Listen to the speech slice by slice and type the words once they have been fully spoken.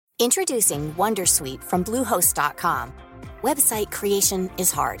Introducing Wondersuite from Bluehost.com. Website creation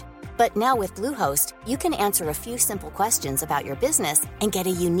is hard, but now with Bluehost, you can answer a few simple questions about your business and get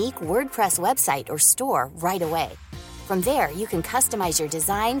a unique WordPress website or store right away. From there, you can customize your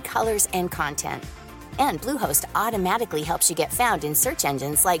design, colors, and content. And Bluehost automatically helps you get found in search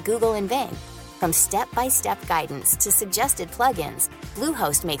engines like Google and Bing. From step-by-step guidance to suggested plugins,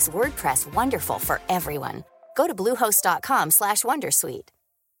 Bluehost makes WordPress wonderful for everyone. Go to bluehost.com/wondersuite.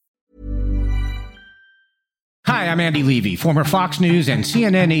 Hi, I'm Andy Levy, former Fox News and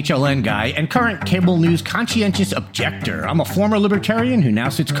CNN HLN guy and current cable news conscientious objector. I'm a former libertarian who now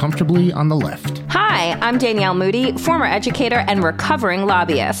sits comfortably on the left. Hi, I'm Danielle Moody, former educator and recovering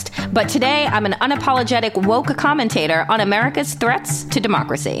lobbyist. But today, I'm an unapologetic woke commentator on America's threats to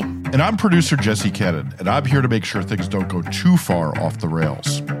democracy. And I'm producer Jesse Cannon, and I'm here to make sure things don't go too far off the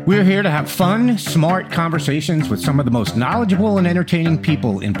rails. We're here to have fun, smart conversations with some of the most knowledgeable and entertaining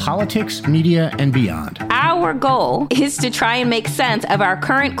people in politics, media, and beyond. Our goal is to try and make sense of our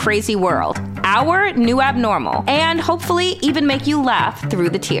current crazy world, our new abnormal, and hopefully even make you laugh through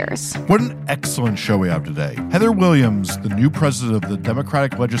the tears. What an excellent show we have today. Heather Williams, the new president of the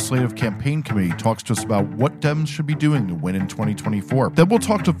Democratic Legislative Campaign Committee, talks to us about what Dems should be doing to win in 2024. Then we'll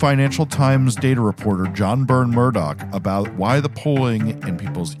talk to Financial Times data reporter John Byrne Murdoch about why the polling and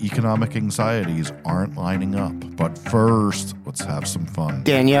people's economic anxieties aren't lining up. But first, let's have some fun.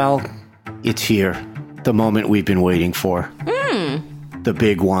 Danielle, it's here. The moment we've been waiting for. The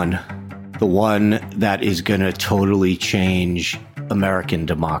big one. The one that is going to totally change American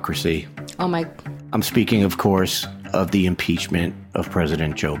democracy. Oh my... I'm speaking, of course, of the impeachment of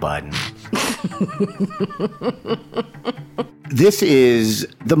President Joe Biden. This is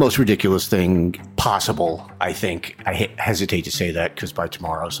the most ridiculous thing possible, I think. I hesitate to say that because by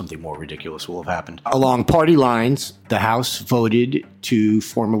tomorrow something more ridiculous will have happened. Along party lines, the House voted to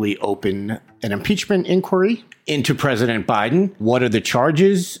formally open an impeachment inquiry into President Biden. What are the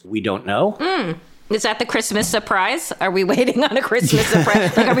charges? We don't know. Is that the Christmas surprise? Are we waiting on a Christmas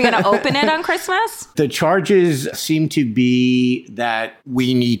surprise? Like, are we going to open it on Christmas? The charges seem to be that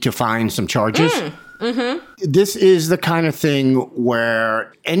we need to find some charges. This is the kind of thing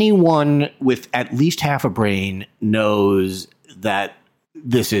where anyone with at least half a brain knows that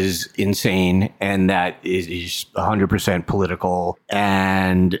this is insane and that it is 100% political.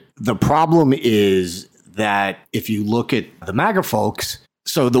 And the problem is that if you look at the MAGA folks,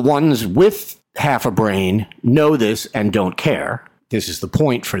 so the ones with half a brain know this and don't care. This is the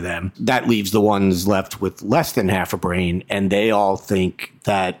point for them. That leaves the ones left with less than half a brain, and they all think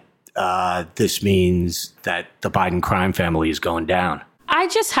that this means that the Biden crime family is going down. I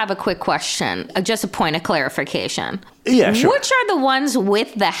just have a quick question, just a point of clarification. Yeah, sure. Which are the ones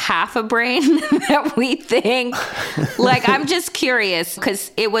with the half a brain that we think? Like, I'm just curious,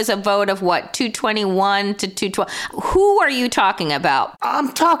 because it was a vote of what, 221 to 212. Who are you talking about?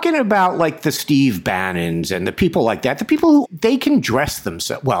 I'm talking about like the Steve Bannons and the people like that. The people who, they can dress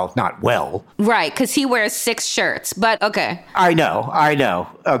themselves. Well, not well. Right, because he wears 6 shirts, but okay. I know.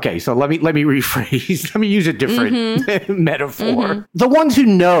 Okay, so let me rephrase. Let me use a different metaphor. The ones who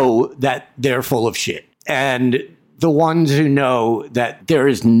know that they're full of shit. And the ones who know that there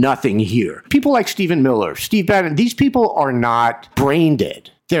is nothing here. People like Stephen Miller, Steve Bannon, these people are not brain dead.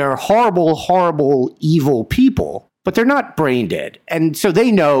 They're horrible, horrible, evil people, but they're not brain dead. And so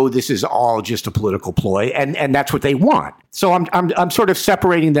they know this is all just a political ploy, and that's what they want. So I'm sort of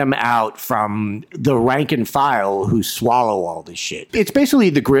separating them out from the rank and file who swallow all this shit. It's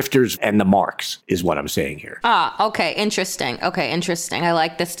basically the grifters and the marks is what I'm saying here. Okay, interesting. I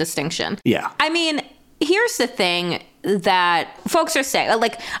like this distinction. Yeah. I mean, here's the thing that folks are saying.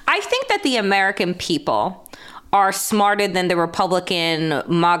 Like, I think that the American people are smarter than the Republican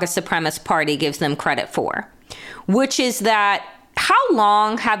MAGA supremacist party gives them credit for, which is that how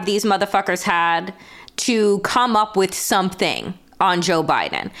long have these motherfuckers had to come up with something on Joe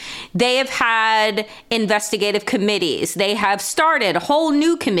Biden? They have had investigative committees. They have started whole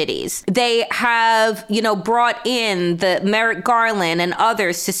new committees. They have, brought in the Merrick Garland and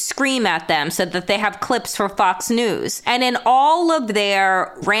others to scream at them so that they have clips for Fox News. And in all of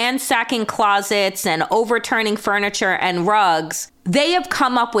their ransacking closets and overturning furniture and rugs, they have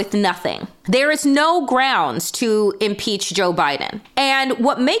come up with nothing. There is no grounds to impeach Joe Biden. And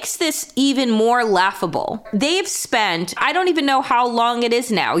what makes this even more laughable, they've spent, I don't even know how long it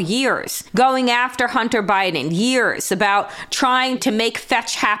is now, years, going after Hunter Biden, years about trying to make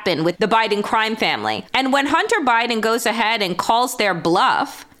fetch happen with the Biden crime family. And when Hunter Biden goes ahead and calls their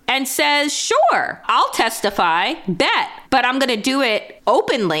bluff and says, sure, I'll testify, bet. But I'm going to do it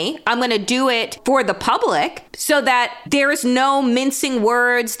openly. I'm going to do it for the public so that there's no mincing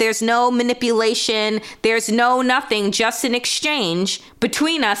words. There's no manipulation. There's no nothing, just an exchange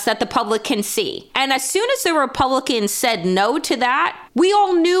between us that the public can see. And as soon as the Republicans said no to that, we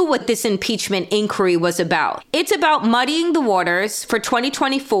all knew what this impeachment inquiry was about. It's about muddying the waters for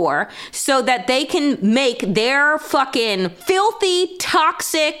 2024 so that they can make their fucking filthy,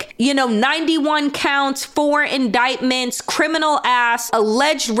 toxic, 91 counts, 4 indictments, criminal ass,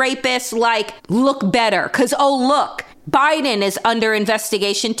 alleged rapist, look better. Because, look, Biden is under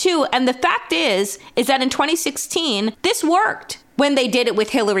investigation too. And the fact is that in 2016, this worked when they did it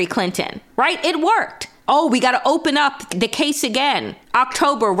with Hillary Clinton, right? It worked. Oh, we got to open up the case again,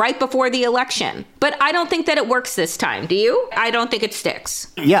 October, right before the election. But I don't think that it works this time. Do you? I don't think it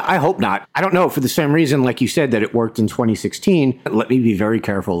sticks. Yeah, I hope not. I don't know, for the same reason, like you said, that it worked in 2016. Let me be very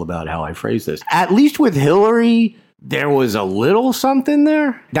careful about how I phrase this. At least with Hillary, there was a little something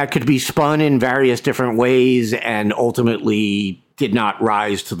there that could be spun in various different ways and ultimately did not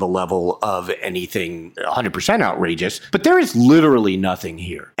rise to the level of anything 100% outrageous. But there is literally nothing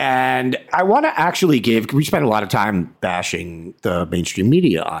here. And I want to actually we spent a lot of time bashing the mainstream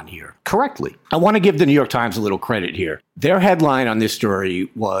media on here correctly. I want to give the New York Times a little credit here. Their headline on this story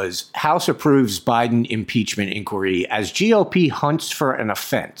was House approves Biden impeachment inquiry as GOP hunts for an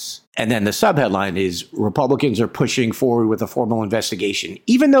offense. And then the subheadline is Republicans are pushing forward with a formal investigation,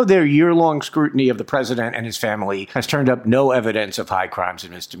 even though their year-long scrutiny of the president and his family has turned up no evidence of high crimes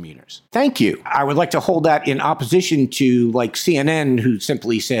and misdemeanors. Thank you. I would like to hold that in opposition to CNN, who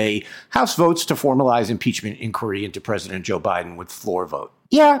simply say House votes to formalize impeachment inquiry into President Joe Biden with floor vote.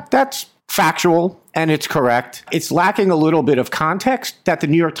 Yeah, that's factual and it's correct. It's lacking a little bit of context that the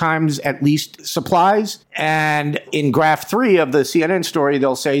New York Times at least supplies. And in graph 3 of the CNN story,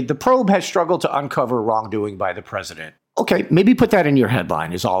 they'll say the probe has struggled to uncover wrongdoing by the president. Okay, maybe put that in your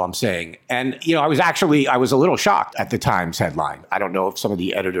headline is all I'm saying. And, I was a little shocked at the Times headline. I don't know if some of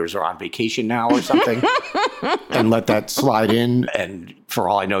the editors are on vacation now or something and let that slide in. And for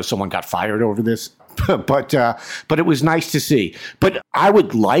all I know, someone got fired over this. But it was nice to see. But I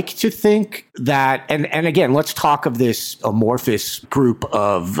would like to think that, and again, let's talk of this amorphous group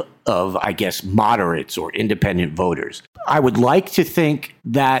of I guess, moderates or independent voters. I would like to think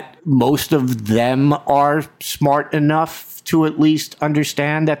that most of them are smart enough to at least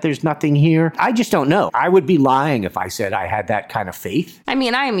understand that there's nothing here. I just don't know. I would be lying if I said I had that kind of faith. I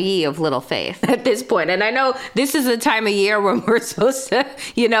mean, I am ye of little faith at this point. And I know this is a time of year when we're supposed to,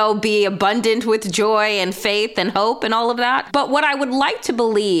 be abundant with joy and faith and hope and all of that. But what I would like to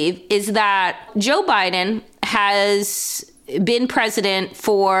believe is that Joe Biden has been president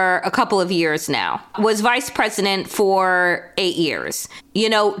for a couple of years now, was vice president for 8 years,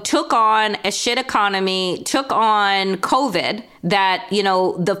 took on a shit economy, took on COVID that,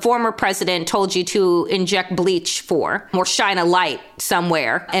 the former president told you to inject bleach for or shine a light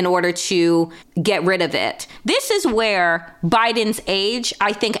somewhere in order to get rid of it. This is where Biden's age,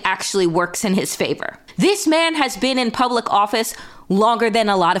 I think, actually works in his favor. This man has been in public office longer than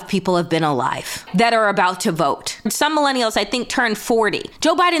a lot of people have been alive that are about to vote. Some millennials, I think, turned 40.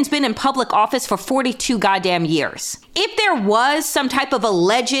 Joe Biden's been in public office for 42 goddamn years. If there was some type of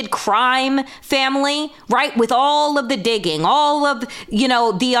alleged crime family, right, with all of the digging, all of,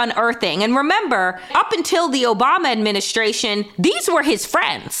 the unearthing. And remember, up until the Obama administration, these were his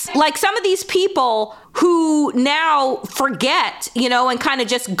friends. Like some of these people who now forget, and kind of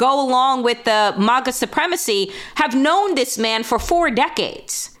just go along with the MAGA supremacy have known this man for 4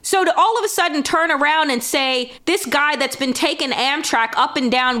 decades. So to all of a sudden turn around and say this guy that's been taking Amtrak up and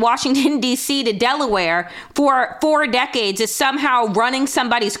down Washington, D.C. to Delaware for 4 decades is somehow running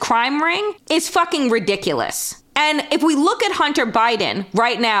somebody's crime ring is fucking ridiculous. And if we look at Hunter Biden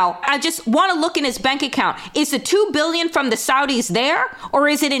right now, I just want to look in his bank account. Is the $2 billion from the Saudis there, or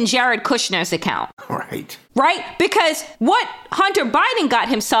is it in Jared Kushner's account? Right? Because what Hunter Biden got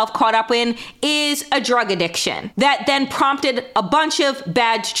himself caught up in is a drug addiction that then prompted a bunch of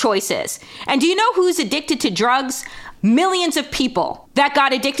bad choices. And do you know who's addicted to drugs? Millions of people that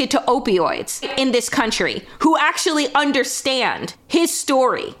got addicted to opioids in this country who actually understand his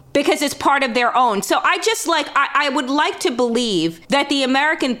story because it's part of their own. So I would like to believe that the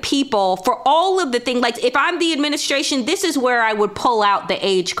American people, for all of the things, like if I'm the administration, this is where I would pull out the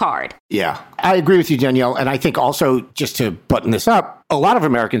age card. Yeah, I agree with you, Danielle. And I think also, just to button this up, a lot of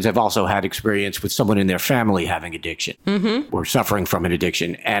Americans have also had experience with someone in their family having addiction or suffering from an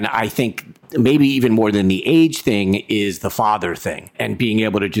addiction. And I think maybe even more than the age thing is the father thing, and being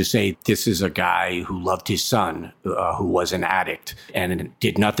able to just say, this is a guy who loved his son, who was an addict and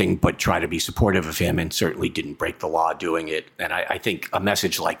did nothing but try to be supportive of him and certainly didn't break the law doing it. And I think a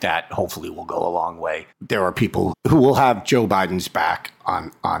message like that hopefully will go a long way. There are people who will have Joe Biden's back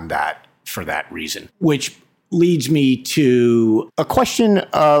on that for that reason, which leads me to a question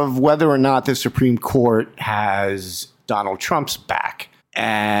of whether or not the Supreme Court has Donald Trump's back.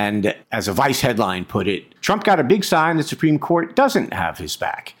 And as a Vice headline put it, Trump got a big sign, the Supreme Court doesn't have his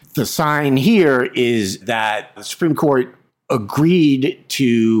back. The sign here is that the Supreme Court agreed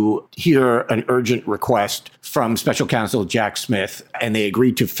to hear an urgent request from special counsel Jack Smith, and they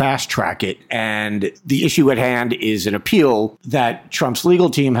agreed to fast track it. And the issue at hand is an appeal that Trump's legal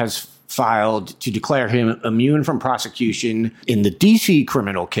team has filed to declare him immune from prosecution in the D.C.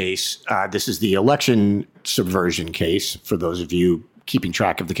 criminal case. This is the election subversion case, for those of you keeping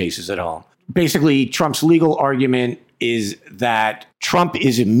track of the cases at home. Basically, Trump's legal argument is that Trump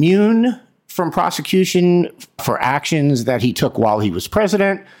is immune from prosecution for actions that he took while he was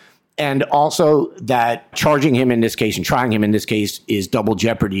president, and also that charging him in this case and trying him in this case is double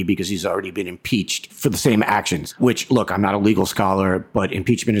jeopardy because he's already been impeached for the same actions, which, look, I'm not a legal scholar, but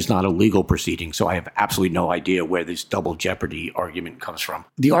impeachment is not a legal proceeding, so I have absolutely no idea where this double jeopardy argument comes from.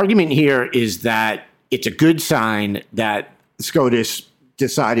 The argument here is that it's a good sign that SCOTUS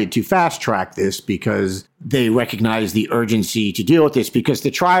decided to fast track this because they recognize the urgency to deal with this because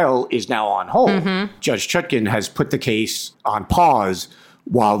the trial is now on hold. Judge Chutkan has put the case on pause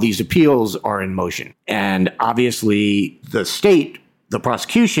while these appeals are in motion. And obviously the state, the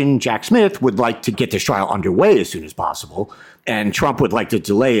prosecution, Jack Smith, would like to get this trial underway as soon as possible. And Trump would like to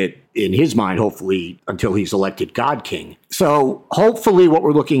delay it, in his mind, hopefully, until he's elected God King. So hopefully what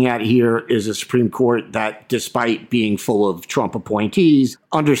we're looking at here is a Supreme Court that, despite being full of Trump appointees,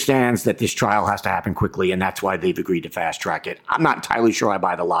 understands that this trial has to happen quickly, and that's why they've agreed to fast track it. I'm not entirely sure I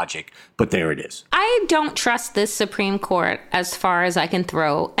buy the logic, but there it is. I don't trust this Supreme Court as far as I can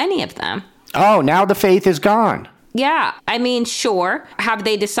throw any of them. Oh, now the faith is gone. Yeah. I mean, sure. Have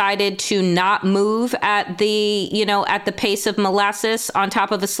they decided to not move at the pace of molasses on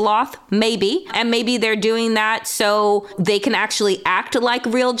top of a sloth? Maybe. And maybe they're doing that so they can actually act like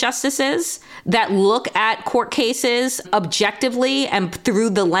real justices that look at court cases objectively and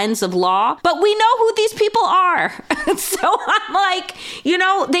through the lens of law. But we know who these people are. So I'm like,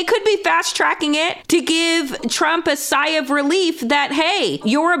 they could be fast tracking it to give Trump a sigh of relief that, hey,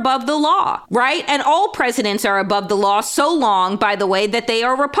 you're above the law, right? And all presidents are above the law so long, by the way, that they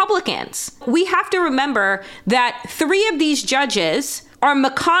are Republicans. We have to remember that 3 of these judges are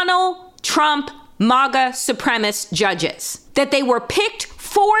McConnell, Trump, MAGA supremacist judges, that they were picked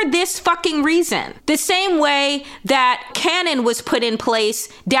for this fucking reason. The same way that Cannon was put in place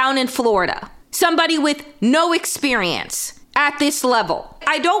down in Florida. Somebody with no experience at this level.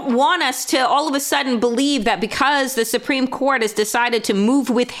 I don't want us to all of a sudden believe that because the Supreme Court has decided to move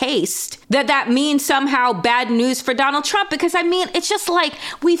with haste, that means somehow bad news for Donald Trump. Because it's just like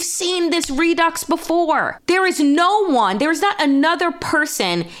we've seen this redux before. There is not another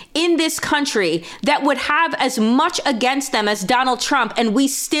person in this country that would have as much against them as Donald Trump. And we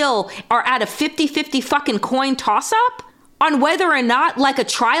still are at a 50-50 fucking coin toss up on whether or not a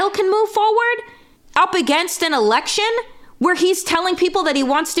trial can move forward up against an election where he's telling people that he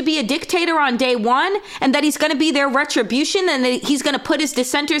wants to be a dictator on day one and that he's going to be their retribution and that he's going to put his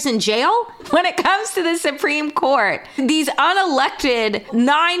dissenters in jail. When it comes to the Supreme Court, these unelected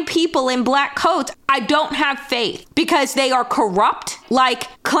 9 people in black coats, I don't have faith because they are corrupt.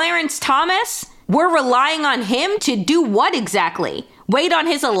 Like Clarence Thomas, we're relying on him to do what exactly? Wait on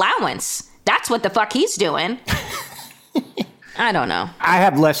his allowance. That's what the fuck he's doing. I don't know. I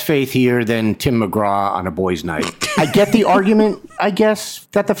have less faith here than Tim McGraw on a boys' night. I get the argument, I guess,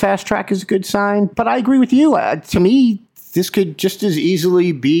 that the fast track is a good sign, but I agree with you. To me, this could just as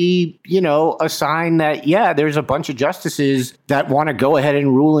easily be, a sign that, there's a bunch of justices that want to go ahead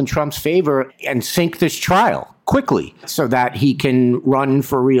and rule in Trump's favor and sink this trial quickly so that he can run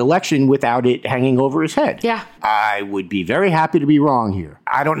for re-election without it hanging over his head. Yeah. I would be very happy to be wrong here.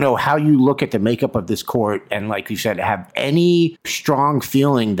 I don't know how you look at the makeup of this court and, like you said, have any strong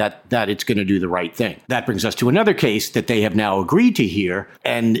feeling that it's going to do the right thing. That brings us to another case that they have now agreed to hear,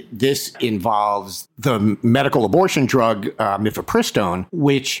 and this involves the medical abortion drug mifepristone,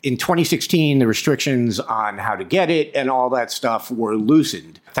 which in 2016, the restrictions on how to get it and all that stuff were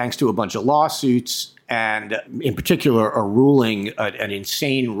loosened thanks to a bunch of lawsuits and in particular, a ruling, an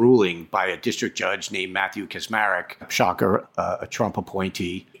insane ruling by a district judge named Matthew Kaczmarek, shocker, a Trump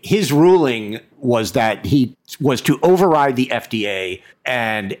appointee. His ruling was that he was to override the FDA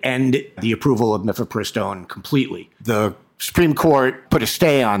and end the approval of mifepristone completely. The Supreme Court put a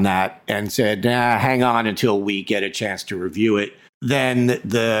stay on that and said, hang on until we get a chance to review it. Then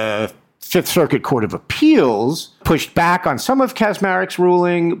the Fifth Circuit Court of Appeals pushed back on some of Kaczmarek's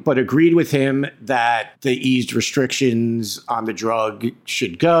ruling, but agreed with him that the eased restrictions on the drug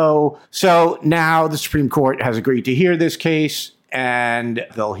should go. So now the Supreme Court has agreed to hear this case, and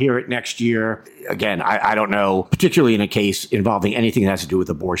they'll hear it next year. Again, I don't know, particularly in a case involving anything that has to do with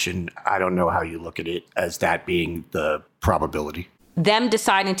abortion, I don't know how you look at it as that being the probability. Them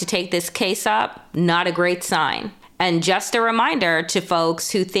deciding to take this case up, not a great sign. And just a reminder to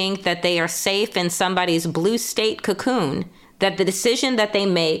folks who think that they are safe in somebody's blue state cocoon, that the decision that they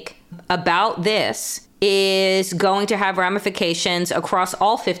make about this is going to have ramifications across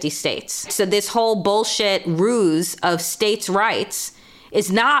all 50 states. So this whole bullshit ruse of states' rights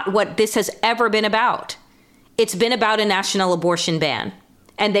is not what this has ever been about. It's been about a national abortion ban.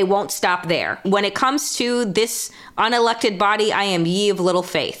 And they won't stop there. When it comes to this unelected body, I am ye of little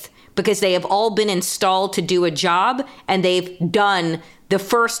faith, because they have all been installed to do a job, and they've done the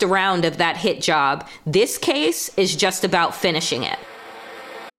first round of that hit job. This case is just about finishing it.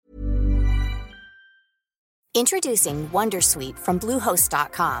 Introducing Wondersuite from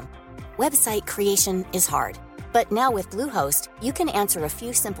Bluehost.com. Website creation is hard, but now with Bluehost, you can answer a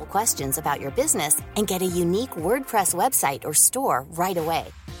few simple questions about your business and get a unique WordPress website or store right away.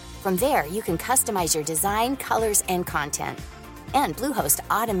 From there, you can customize your design, colors, and content. And Bluehost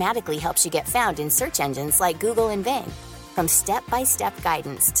automatically helps you get found in search engines like Google and Bing. From step-by-step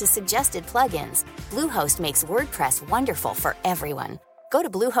guidance to suggested plugins, Bluehost makes WordPress wonderful for everyone. Go to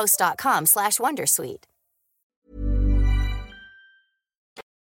bluehost.com/wondersuite.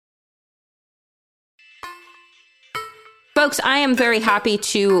 Folks, I am very happy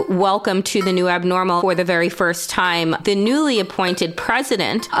to welcome to the new abnormal for the very first time the newly appointed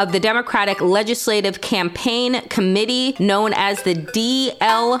president of the Democratic Legislative Campaign Committee, known as the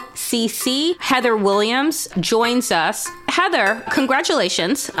DLCC. Heather Williams joins us. Heather,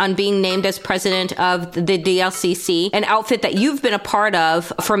 congratulations on being named as president of the DLCC, an outfit that you've been a part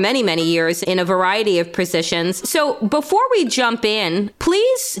of for many, many years in a variety of positions. So before we jump in,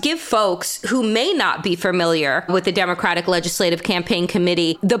 please give folks who may not be familiar with the Democratic Legislative Campaign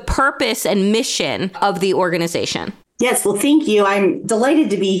Committee the purpose and mission of the organization. Yes, well, thank you. I'm delighted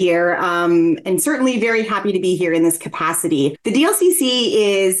to be here and certainly very happy to be here in this capacity. The DLCC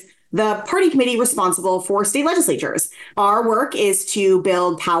is the party committee responsible for state legislatures. Our work is to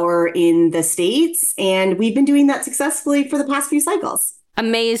build power in the states, and we've been doing that successfully for the past few cycles.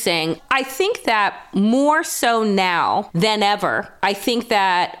 Amazing. I think that more so now than ever, I think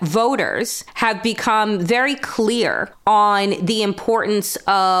that voters have become very clear on the importance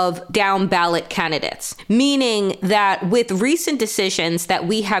of down ballot candidates, meaning that with recent decisions that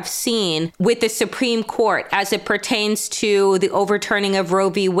we have seen with the Supreme Court as it pertains to the overturning of Roe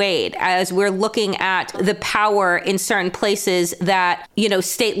v. Wade, as we're looking at the power in certain places that,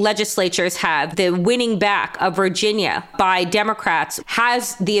 state legislatures have, the winning back of Virginia by Democrats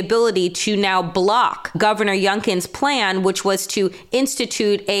has the ability to now block Governor Youngkin's plan, which was to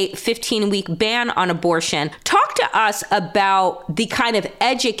institute a 15-week ban on abortion. Talk to us about the kind of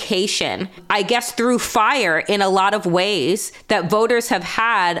education, I guess through fire in a lot of ways, that voters have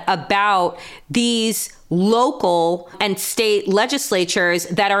had about these local and state legislatures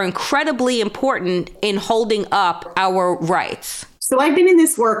that are incredibly important in holding up our rights. So I've been in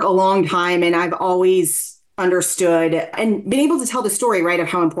this work a long time, and I've always understood and been able to tell the story, right, of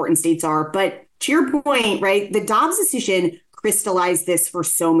how important states are. But to your point, right, the Dobbs decision crystallized this for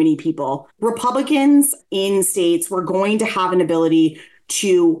so many people. Republicans in states were going to have an ability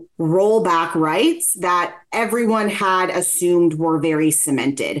to roll back rights that everyone had assumed were very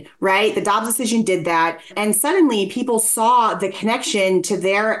cemented, right? The Dobbs decision did that. And suddenly people saw the connection to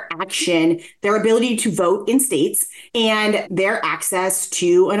their action, their ability to vote in states, and their access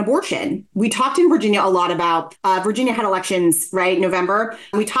to an abortion. We talked in Virginia a lot about, Virginia had elections, right, November.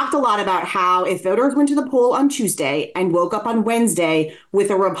 We talked a lot about how if voters went to the poll on Tuesday and woke up on Wednesday with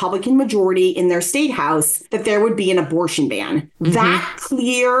a Republican majority in their state house, that there would be an abortion ban. Mm-hmm. That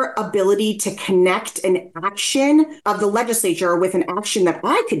clear their ability to connect an action of the legislature with an action that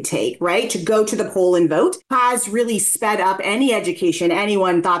I could take, right, to go to the poll and vote, has really sped up any education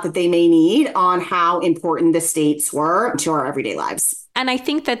anyone thought that they may need on how important the states were to our everyday lives. And I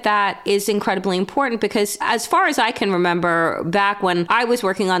think that that is incredibly important because as far as I can remember, back when I was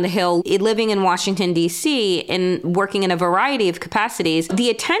working on the Hill, living in Washington, D.C., and working in a variety of capacities, the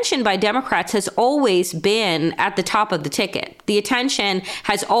attention by Democrats has always been at the top of the ticket. The attention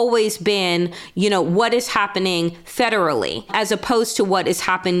has always been, what is happening federally as opposed to what is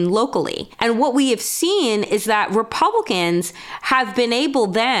happening locally. And what we have seen is that Republicans have been able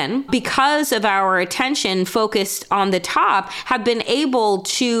then, because of our attention focused on the top, have been able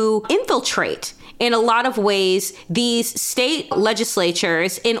to infiltrate in a lot of ways these state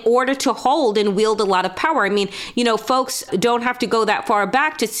legislatures in order to hold and wield a lot of power. I mean, folks don't have to go that far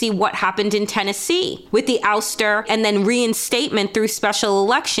back to see what happened in Tennessee with the ouster and then reinstatement through special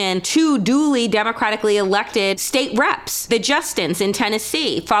election to duly democratically elected state reps, the Justins in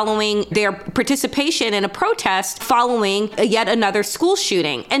Tennessee, following their participation in a protest following yet another school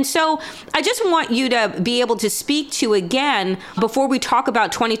shooting. And so I just want you to be able to speak to, again, before we talk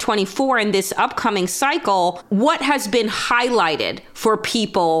about 2024 and this upcoming cycle, what has been highlighted for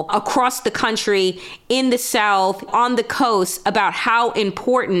people across the country, in the South, on the coast, about how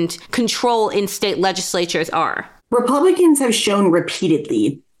important control in state legislatures are? Republicans have shown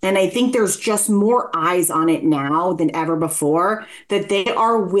repeatedly, and I think there's just more eyes on it now than ever before, that they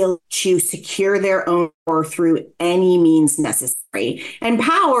are willing to secure their own power through any means necessary. And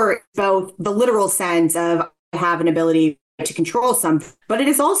power, both the literal sense of I have an ability to control something, but it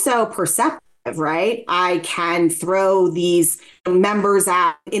is also perceptive. Right? I can throw these members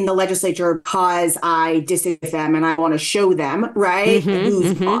out in the legislature because I disagree with them and I want to show them, right,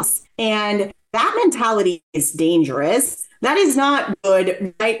 who's boss. And that mentality is dangerous. That is not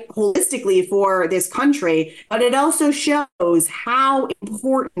good, right, holistically for this country, but it also shows how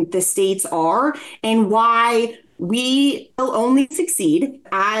important the states are and why we will only succeed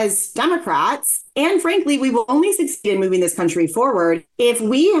as Democrats. And frankly, we will only succeed in moving this country forward if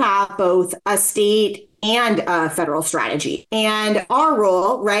we have both a state and a federal strategy. And our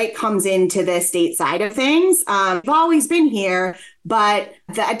role, right, comes into the state side of things. We've always been here, but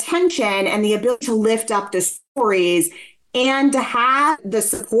the attention and the ability to lift up the stories and to have the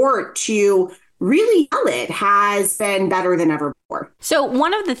support to really sell it has been better than ever before. So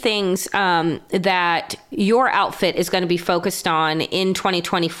one of the things that your outfit is going to be focused on in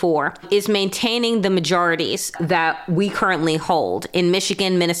 2024 is maintaining the majorities that we currently hold in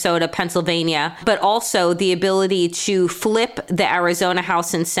Michigan, Minnesota, Pennsylvania, but also the ability to flip the Arizona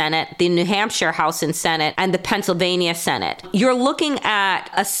House and Senate, the New Hampshire House and Senate, and the Pennsylvania Senate. You're looking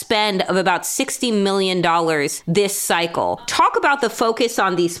at a spend of about $60 million this cycle. Talk about the focus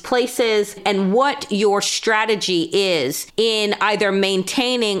on these places and what your strategy is in either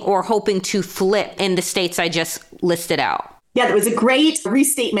maintaining or hoping to flip in the states I just listed out. Yeah, that was a great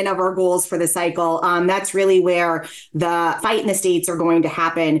restatement of our goals for the cycle. That's really where the fight in the states are going to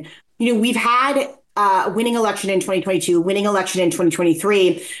happen. We've had winning election in 2022, winning election in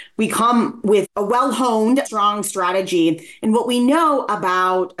 2023. We come with a well-honed, strong strategy. And what we know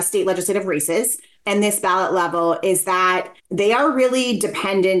about state legislative races and this ballot level is that they are really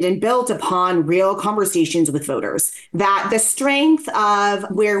dependent and built upon real conversations with voters. That the strength of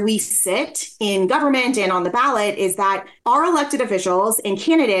where we sit in government and on the ballot is that our elected officials and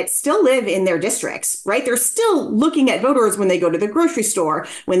candidates still live in their districts, right? They're still looking at voters when they go to the grocery store,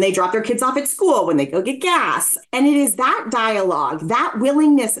 when they drop their kids off at school, when they go get gas. And it is that dialogue, that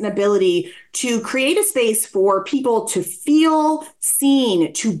willingness and ability to create a space for people to feel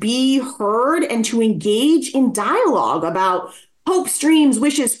seen, to be heard, and to engage in dialogue about hopes, dreams,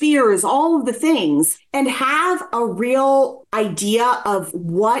 wishes, fears, all of the things, and have a real idea of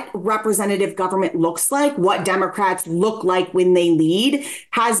what representative government looks like, what Democrats look like when they lead,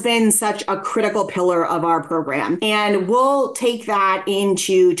 has been such a critical pillar of our program. And we'll take that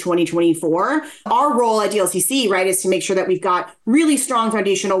into 2024. Our role at DLCC, right, is to make sure that we've got really strong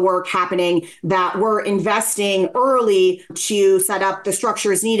foundational work happening, that we're investing early to set up the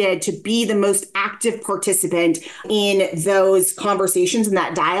structures needed to be the most active participant in those conversations and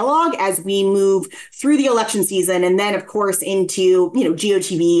that dialogue as we move through the election season. And then, of course, into,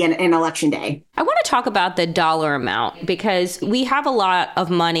 GOTV and election day. I want to talk about the dollar amount because we have a lot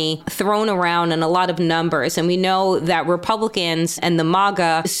of money thrown around and a lot of numbers. And we know that Republicans and the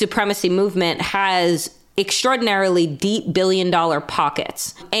MAGA supremacy movement has extraordinarily deep billion-dollar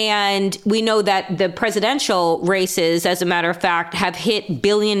pockets. And we know that the presidential races, as a matter of fact, have hit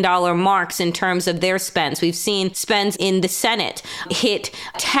billion-dollar marks in terms of their spends. We've seen spends in the Senate hit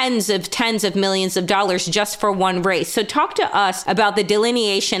tens of millions of dollars just for one race. So talk to us about the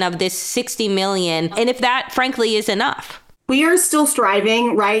delineation of this 60 million and if that, frankly, is enough. We are still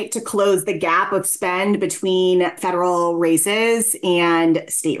striving, right, to close the gap of spend between federal races and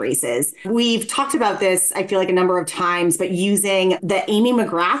state races. We've talked about this, I feel like, a number of times, but using the Amy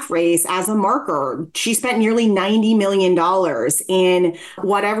McGrath race as a marker, she spent nearly $90 million in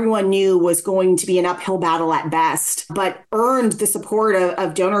what everyone knew was going to be an uphill battle at best, but earned the support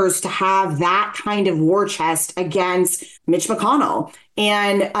of donors to have that kind of war chest against Mitch McConnell.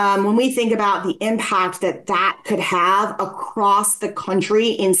 And when we think about the impact that that could have across the country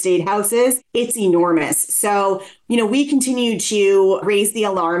in state houses, it's enormous. So, we continue to raise the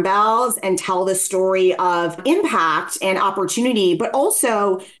alarm bells and tell the story of impact and opportunity, but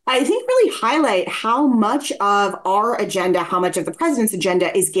also, I think, really highlight how much of our agenda, how much of the president's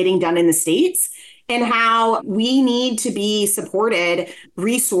agenda is getting done in the states, and how we need to be supported,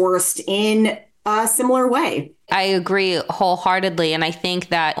 resourced in a similar way. I agree wholeheartedly. And I think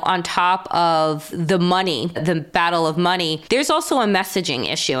that on top of the money, the battle of money, there's also a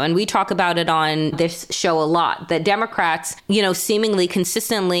messaging issue. And we talk about it on this show a lot. That Democrats, seemingly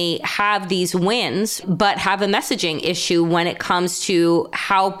consistently have these wins, but have a messaging issue when it comes to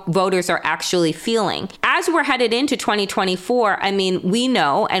how voters are actually feeling. As we're headed into 2024, we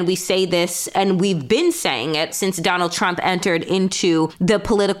know, and we say this, and we've been saying it since Donald Trump entered into the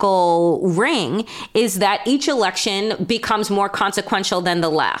political ring, is that each election becomes more consequential than the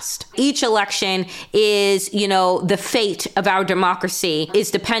last. Each election is, the fate of our democracy is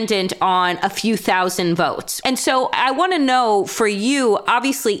dependent on a few thousand votes. And so I want to know, for you,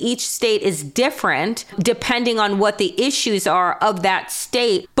 obviously each state is different depending on what the issues are of that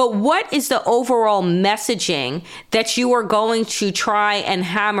state. But what is the overall messaging that you are going to try and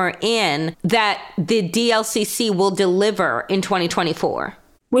hammer in that the DLCC will deliver in 2024?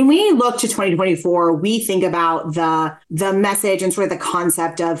 When we look to 2024, we think about the message and sort of the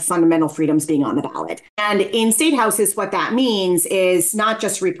concept of fundamental freedoms being on the ballot. And in state houses, what that means is not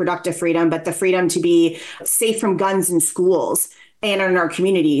just reproductive freedom, but the freedom to be safe from guns in schools and in our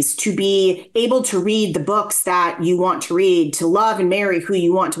communities, to be able to read the books that you want to read, to love and marry who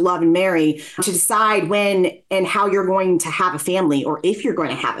you want to love and marry, to decide when and how you're going to have a family, or if you're going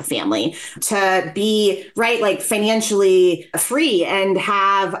to have a family, to be financially free and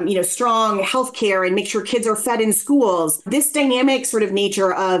have, strong healthcare and make sure kids are fed in schools. This dynamic sort of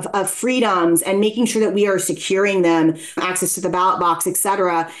nature of freedoms and making sure that we are securing them, access to the ballot box, et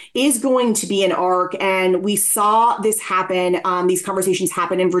cetera, is going to be an arc. And we saw this happen. These conversations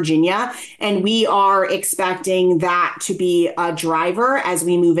happen in Virginia, and we are expecting that to be a driver as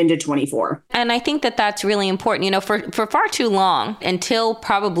we move into 24. And I think that that's really important. For far too long, until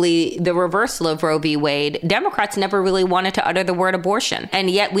probably the reversal of Roe v. Wade, Democrats never really wanted to utter the word abortion. And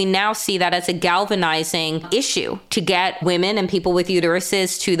yet we now see that as a galvanizing issue to get women and people with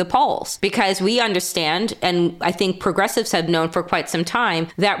uteruses to the polls, because we understand, and I think progressives have known for quite some time,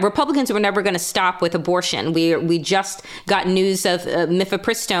 that Republicans were never going to stop with abortion. We just got news of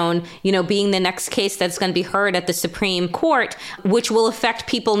mifepristone, being the next case that's going to be heard at the Supreme Court, which will affect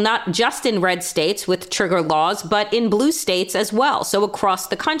people not just in red states with trigger laws, but in blue states as well, so across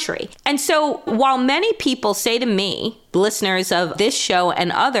the country. And so while many people say to me, listeners of this show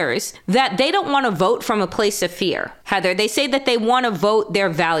and others, that they don't want to vote from a place of fear, Heather, they say that they want to vote their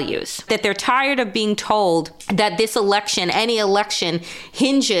values, that they're tired of being told that this election, any election,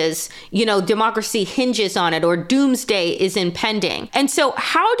 hinges, democracy hinges on it, or doomsday is impending. And so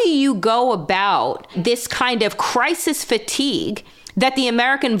how do you go about this kind of crisis fatigue that the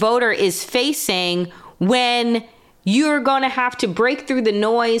American voter is facing when you're going to have to break through the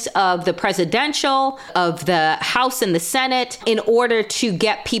noise of the presidential, of the House and the Senate, in order to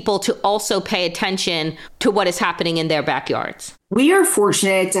get people to also pay attention to what is happening in their backyards? We are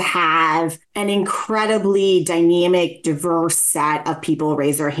fortunate to have an incredibly dynamic, diverse set of people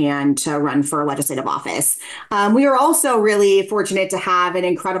raise their hand to run for legislative office. We are also really fortunate to have an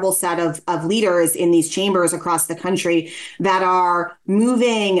incredible set of leaders in these chambers across the country that are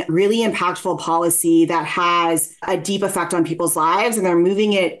moving really impactful policy that has a deep effect on people's lives, and they're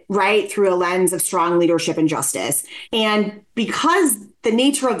moving it right through a lens of strong leadership and justice. And because the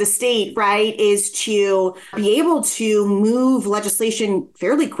nature of the state, right, is to be able to move legislation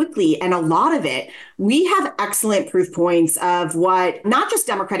fairly quickly, and a lot of it we have excellent proof points of what not just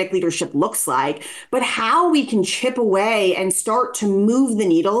Democratic leadership looks like, but how we can chip away and start to move the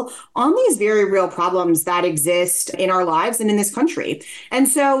needle on these very real problems that exist in our lives and in this country. And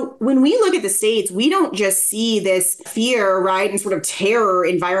so when we look at the states, we don't just see this fear, right, and sort of terror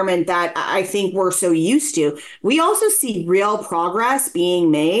environment that I think we're so used to. We also see real progress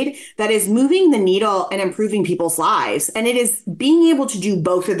being made that is moving the needle and improving people's lives. And it is being able to do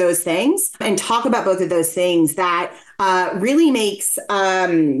both of those things and talk about both of those things that really makes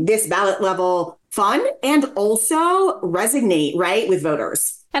this ballot level fun and also resonate, right, with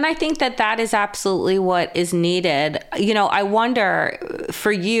voters. And I think that that is absolutely what is needed. You know, I wonder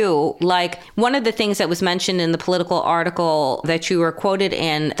for you, like one of the things that was mentioned in the Political article that you were quoted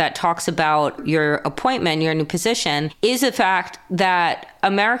in that talks about your appointment, your new position, is the fact that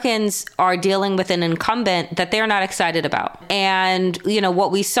Americans are dealing with an incumbent that they're not excited about. And, you know,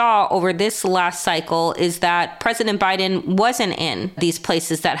 what we saw over this last cycle is that President Biden wasn't in these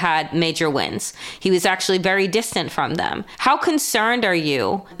places that had major wins. He was actually very distant from them. How concerned are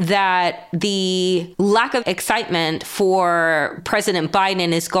you that the lack of excitement for President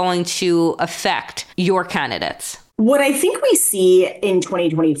Biden is going to affect your candidates? What I think we see in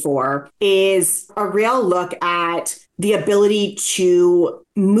 2024 is a real look at the ability to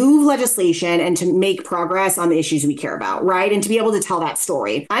move legislation and to make progress on the issues we care about, right? And to be able to tell that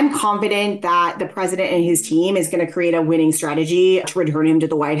story. I'm confident that the president and his team is going to create a winning strategy to return him to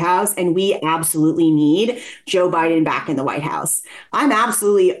the White House. And we absolutely need Joe Biden back in the White House. I'm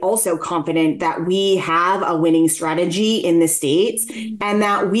absolutely also confident that we have a winning strategy in the states and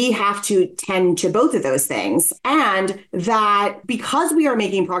that we have to tend to both of those things. And that because we are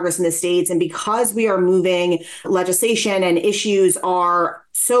making progress in the states and because we are moving legislation and issues are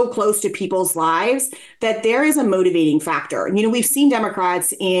so close to people's lives, that there is a motivating factor. You know, we've seen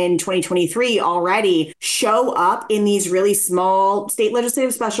Democrats in 2023 already show up in these really small state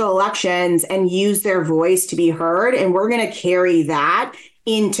legislative special elections and use their voice to be heard. And we're going to carry that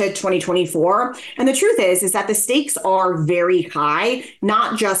into 2024. And the truth is that the stakes are very high,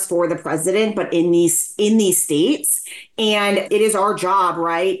 not just for the president, but in these states. And it is our job,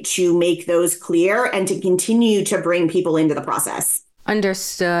 right, to make those clear and to continue to bring people into the process.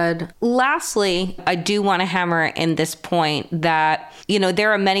 Understood. Lastly, I do want to hammer in this point that, you know,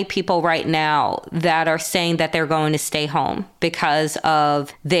 there are many people right now that are saying that they're going to stay home because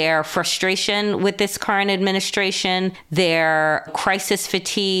of their frustration with this current administration, their crisis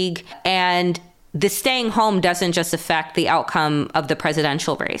fatigue, and the staying home doesn't just affect the outcome of the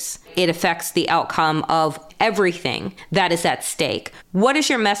presidential race. It affects the outcome of everything that is at stake. What is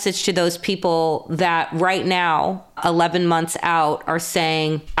your message to those people that right now, 11 months out, are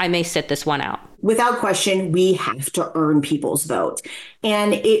saying, I may sit this one out? Without question, we have to earn people's vote.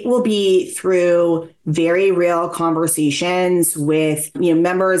 And it will be through very real conversations with, you know,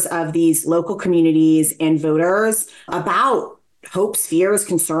 members of these local communities and voters about hopes, fears,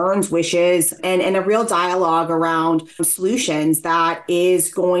 concerns, wishes, and a real dialogue around solutions that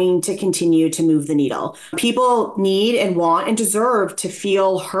is going to continue to move the needle. People need and want and deserve to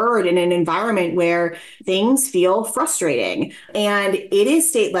feel heard in an environment where things feel frustrating. And it is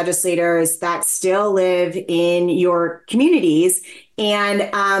state legislators that still live in your communities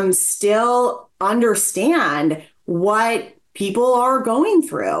and still understand what people are going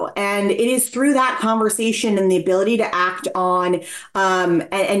through. And it is through that conversation and the ability to act on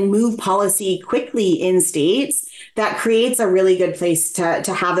and move policy quickly in states that creates a really good place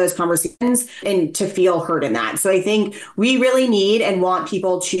to have those conversations and to feel heard in that. So I think we really need and want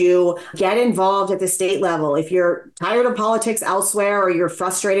people to get involved at the state level. If you're tired of politics elsewhere or you're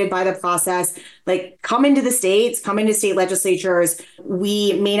frustrated by the process, like come into the states, come into state legislatures.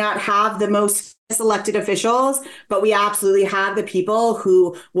 We may not have the most elected officials, but we absolutely have the people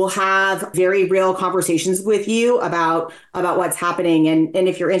who will have very real conversations with you about what's happening. And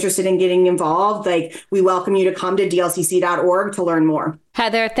if you're interested in getting involved, like we welcome you to come to dlcc.org to learn more.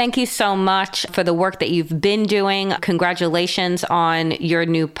 Heather, thank you so much for the work that you've been doing. Congratulations on your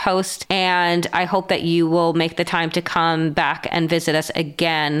new post. And I hope that you will make the time to come back and visit us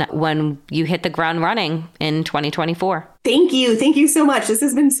again when you hit the ground running in 2024. Thank you. Thank you so much. This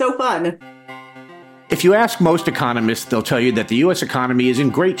has been so fun. If you ask most economists, they'll tell you that the U.S. economy is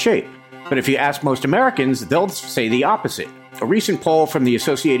in great shape. But if you ask most Americans, they'll say the opposite. A recent poll from the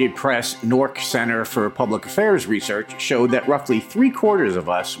Associated Press Nork Center for Public Affairs Research showed that roughly 3/4 of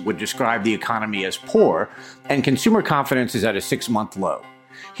us would describe the economy as poor, and consumer confidence is at a 6-month low.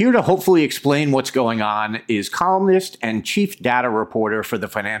 Here to hopefully explain what's going on is columnist and chief data reporter for the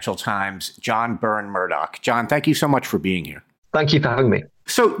Financial Times, John Byrne Murdoch. John, thank you so much for being here. Thank you for having me.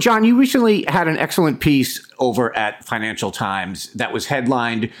 So, John, you recently had an excellent piece over at Financial Times that was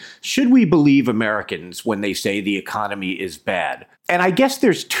headlined, "Should we believe Americans when they say the economy is bad?" And I guess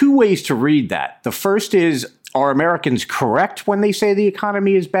there's two ways to read that. The first is, are Americans correct when they say the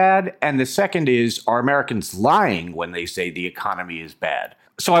economy is bad? And the second is, are Americans lying when they say the economy is bad?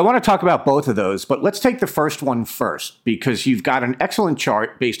 So I want to talk about both of those, but let's take the first one first, because you've got an excellent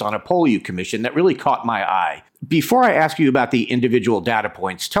chart based on a poll you commissioned that really caught my eye. Before I ask you about the individual data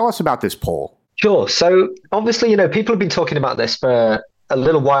points, tell us about this poll. Sure. So obviously, people have been talking about this for a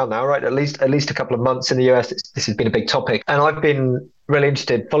little while now, right? At least a couple of months in the US. This has been a big topic. And I've been really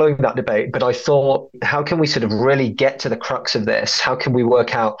interested following that debate. But I thought, how can we sort of really get to the crux of this? How can we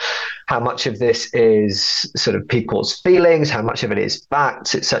work out how much of this is sort of people's feelings, how much of it is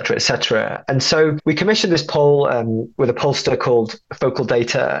facts, et cetera, et cetera. And so we commissioned this poll with a pollster called Focal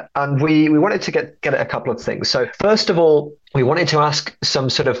Data. And we wanted to get at a couple of things. So first of all, we wanted to ask some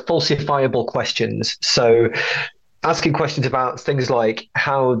sort of falsifiable questions. So asking questions about things like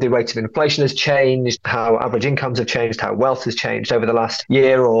how the rate of inflation has changed, how average incomes have changed, how wealth has changed over the last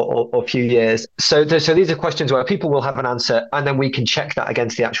year or few years. So these are questions where people will have an answer, and then we can check that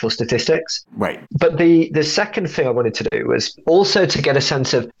against the actual statistics. Right. But the second thing I wanted to do was also to get a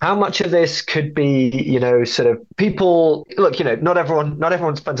sense of how much of this could be, sort of people. Look, not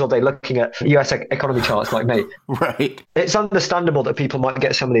everyone spends all day looking at US economy charts like me. Right. It's understandable that people might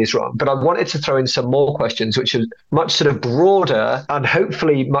get some of these wrong, but I wanted to throw in some more questions, which are much sort of broader and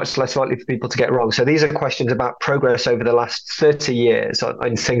hopefully much less likely for people to get wrong. So these are questions about progress over the last 30 years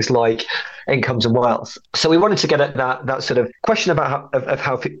on things like incomes and wealth. So we wanted to get at that sort of question about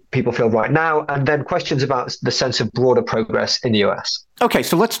how people feel right now, and then questions about the sense of broader progress in the US. Okay,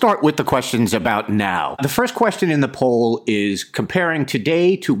 so let's start with the questions about now. The first question in the poll is comparing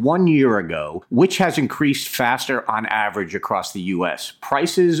today to 1 year ago, which has increased faster on average across the US,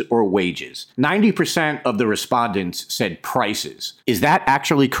 prices or wages? 90% of the respondents said prices. Is that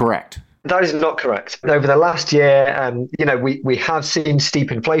actually correct? That is not correct. Over the last year, we have seen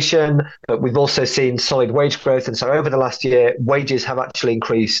steep inflation, but we've also seen solid wage growth. And so over the last year, wages have actually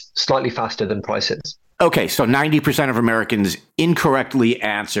increased slightly faster than prices. Okay, so 90% of Americans incorrectly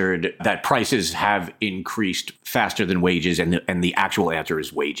answered that prices have increased faster than wages, and the actual answer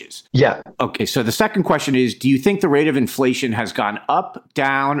is wages. Yeah. Okay, so the second question is, do you think the rate of inflation has gone up,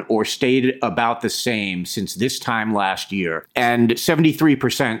 down, or stayed about the same since this time last year? And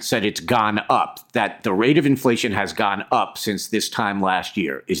 73% said it's gone up, that the rate of inflation has gone up since this time last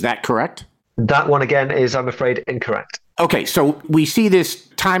year. Is that correct? That one, again, is, I'm afraid, incorrect. Okay, so we see this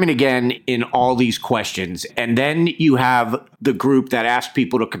time and again in all these questions. And then you have the group that asked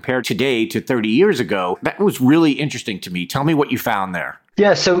people to compare today to 30 years ago. That was really interesting to me. Tell me what you found there.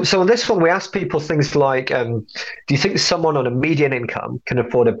 Yeah, so on this one, we asked people things like, do you think someone on a median income can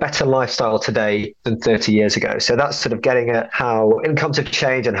afford a better lifestyle today than 30 years ago? So that's sort of getting at how incomes have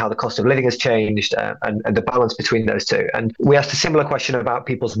changed and how the cost of living has changed and the balance between those two. And we asked a similar question about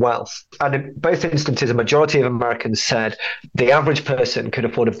people's wealth. And in both instances, a majority of Americans said the average person could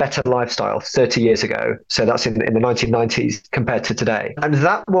afford a better lifestyle 30 years ago. So that's in the 1990s compared to today. And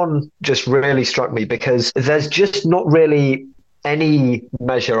that one just really struck me because there's just not really any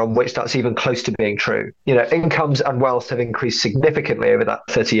measure on which that's even close to being true. Incomes and wealth have increased significantly over that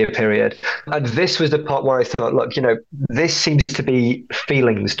 30-year period. And this was the part where I thought, look, this seems to be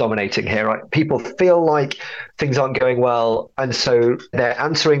feelings dominating here, right? People feel like things aren't going well. And so they're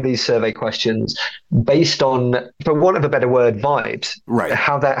answering these survey questions based on, for want of a better word, vibes, right?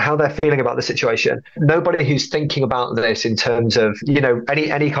 How they're feeling about the situation. Nobody who's thinking about this in terms of,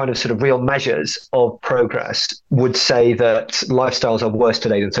 any kind of sort of real measures of progress would say that lifestyles are worse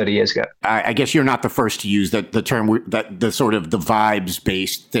today than 30 years ago. I guess you're not the first to use the term that the sort of the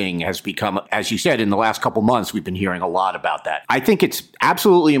vibes-based thing has become, as you said, in the last couple months, we've been hearing a lot about that. I think it's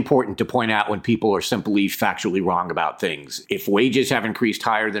absolutely important to point out when people are simply factually wrong about things. If wages have increased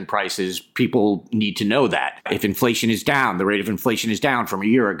higher than prices, people need to know that. If inflation is down, the rate of inflation is down from a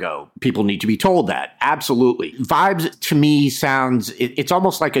year ago, people need to be told that. Absolutely. Vibes, to me, sounds, it's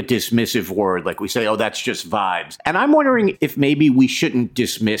almost like a dismissive word, like we say, oh, that's just vibes. And I'm wondering if maybe we shouldn't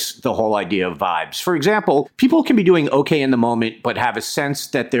dismiss the whole idea of vibes. For example, people can be doing okay in the moment, but have a sense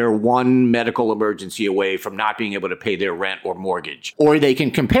that they're one medical emergency away from not being able to pay their rent or mortgage. Or they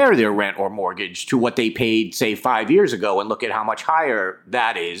can compare their rent or mortgage to what they paid, say, 5 years ago and look at how much higher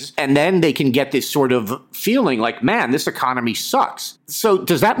that is. And then they can get this sort of feeling like, man, this economy sucks. So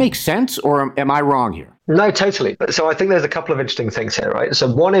does that make sense, or am I wrong here? No, totally. So I think there's a couple of interesting things here, right?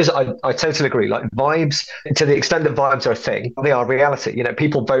 So one is I totally agree. Like vibes, to the extent that vibes are a thing, they are reality.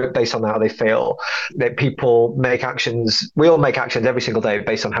 People vote based on how they feel. That people make actions. We all make actions every single day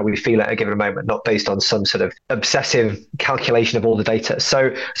based on how we feel at a given moment, not based on some sort of obsessive calculation of all the data.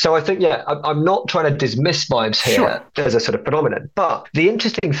 So I think, I'm not trying to dismiss vibes here as a sort of phenomenon. But the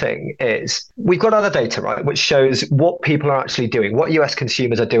interesting thing is we've got other data, right, which shows what people are actually doing, what US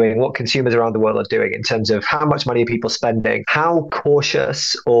consumers are doing, what consumers around the world are doing in terms of how much money are people spending, how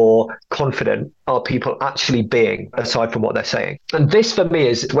cautious or confident are people actually being, aside from what they're saying. And this, for me,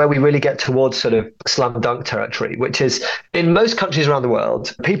 is where we really get towards sort of slam dunk territory, which is in most countries around the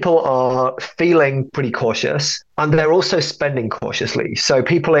world, people are feeling pretty cautious. And they're also spending cautiously. So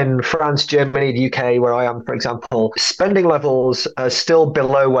people in France, Germany, the UK, where I am, for example, spending levels are still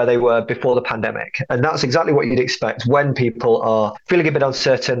below where they were before the pandemic. And that's exactly what you'd expect when people are feeling a bit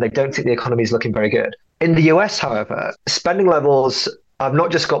uncertain. They don't think the economy is looking very good. In the US, however, spending levels have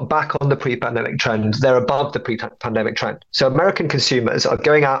not just got back on the pre-pandemic trend, they're above the pre-pandemic trend. So American consumers are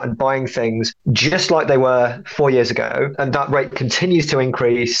going out and buying things just like they were 4 years ago. And that rate continues to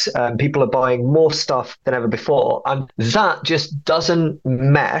increase. People are buying more stuff than ever before. And that just doesn't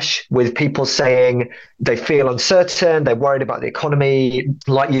mesh with people saying they feel uncertain, they're worried about the economy.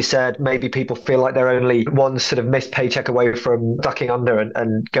 Like you said, maybe people feel like they're only one sort of missed paycheck away from ducking under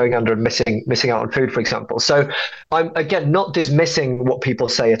and going under and missing out on food, for example. So I'm, again, not dismissing what people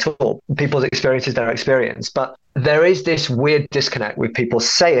say at all. People's experience is their experience. But there is this weird disconnect with people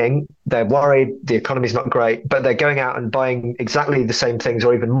saying they're worried, the economy's not great, but they're going out and buying exactly the same things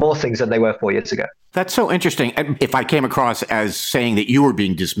or even more things than they were 4 years ago. That's so interesting. And if I came across as saying that you were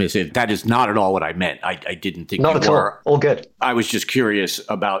being dismissive, that is not at all what I meant. I didn't think not you at were. All good. I was just curious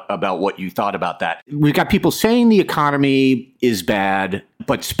about what you thought about that. We've got people saying the economy is bad,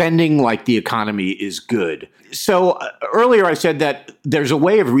 but spending like the economy is good. So earlier I said that there's a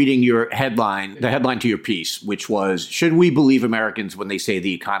way of reading your headline, the headline to your piece, which was, should we believe Americans when they say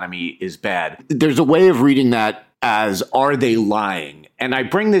the economy is bad? There's a way of reading that as, are they lying? And I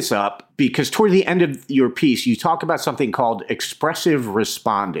bring this up because toward the end of your piece, you talk about something called expressive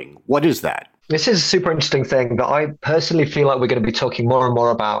responding. What is that? This is a super interesting thing that I personally feel like we're going to be talking more and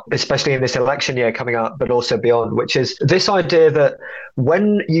more about, especially in this election year coming up, but also beyond, which is this idea that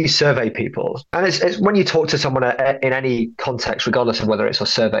when you survey people, and it's when you talk to someone in any context, regardless of whether it's a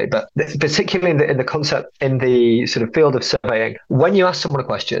survey, but particularly in the concept, in the sort of field of surveying, when you ask someone a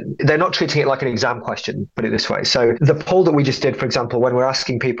question, they're not treating it like an exam question, put it this way. So the poll that we just did, for example, when we're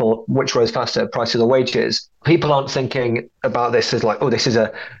asking people which rose faster, prices or wages, people aren't thinking about this as like, oh, this is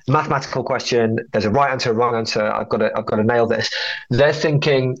a mathematical question. There's a right answer, a wrong answer. I've got to nail this. They're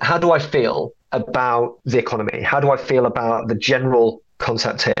thinking, how do I feel about the economy? How do I feel about the general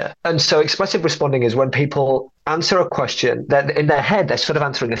concept here? And so expressive responding is when people answer a question that in their head, they're sort of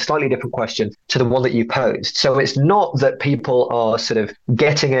answering a slightly different question to the one that you posed. So it's not that people are sort of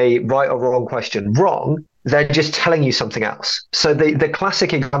getting a right or wrong question wrong. They're just telling you something else. So the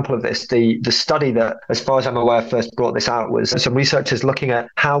classic example of this, the study that, as far as I'm aware, first brought this out was some researchers looking at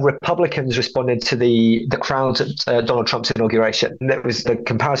how Republicans responded to the crowds at Donald Trump's inauguration. And it was the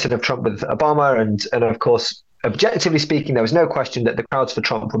comparison of Trump with Obama, and of course, objectively speaking, there was no question that the crowds for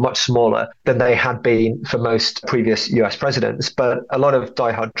Trump were much smaller than they had been for most previous US presidents. But a lot of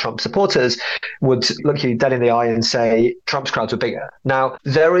diehard Trump supporters would look you dead in the eye and say Trump's crowds were bigger. Now,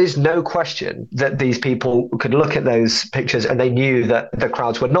 there is no question that these people could look at those pictures and they knew that the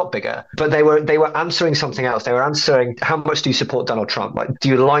crowds were not bigger, but they were answering something else. They were answering, how much do you support Donald Trump? Like, do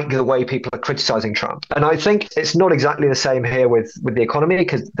you like the way people are criticizing Trump? And I think it's not exactly the same here with the economy,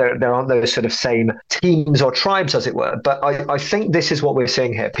 because there aren't those sort of same teams or tribes, as it were. But I think this is what we're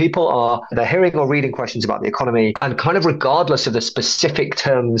seeing here. People they're hearing or reading questions about the economy, and kind of regardless of the specific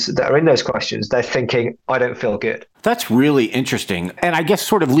terms that are in those questions, they're thinking, I don't feel good. That's really interesting. And I guess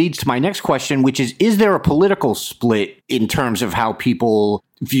sort of leads to my next question, which is there a political split in terms of how people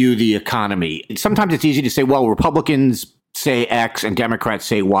view the economy? Sometimes it's easy to say, well, Republicans say X and Democrats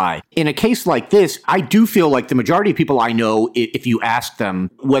say Y. In a case like this, I do feel like the majority of people I know, if you ask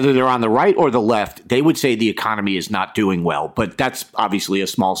them whether they're on the right or the left, they would say the economy is not doing well. But that's obviously a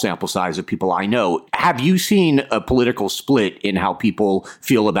small sample size of people I know. Have you seen a political split in how people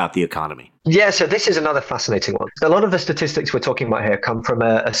feel about the economy? Yeah, so this is another fascinating one. A lot of the statistics we're talking about here come from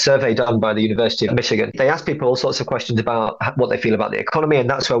a survey done by the University of Michigan. They asked people all sorts of questions about what they feel about the economy, and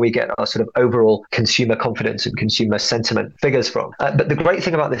that's where we get our sort of overall consumer confidence and consumer sentiment figures from. But the great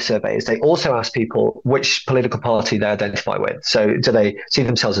thing about this survey is they also ask people which political party they identify with. So do they see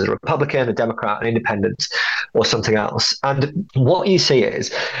themselves as a Republican, a Democrat, an independent, or something else? And what you see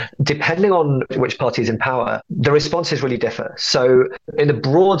is, depending on which party is in power, the responses really differ. So in the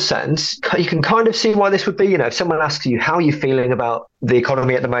broad sense, you can kind of see why this would be. You know, if someone asks you, how are you feeling about the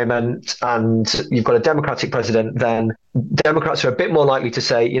economy at the moment, and you've got a Democratic president, then Democrats are a bit more likely to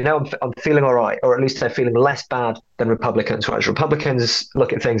say, you know, I'm feeling all right, or at least they're feeling less bad than Republicans. Whereas Republicans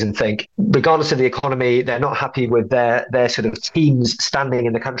look at things and think, regardless of the economy, they're not happy with their sort of team's standing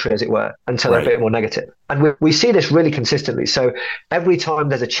in the country, as it were, until they're a bit more negative. And we see this really consistently. So every time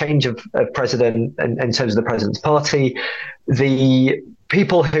there's a change of president in terms of the president's party, the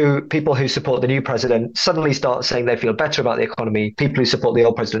people who support the new president suddenly start saying they feel better about the economy. People who support the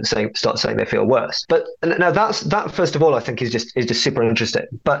old president start saying they feel worse. But now that first of all, I think is just super interesting.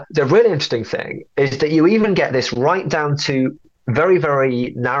 But the really interesting thing is that you even get this right down to very,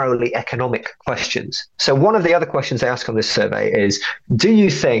 very narrowly economic questions. So one of the other questions they ask on this survey is, do you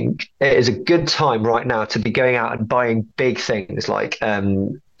think it is a good time right now to be going out and buying big things like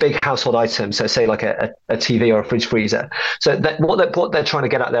big household items, so say like a TV or a fridge freezer? So what they're trying to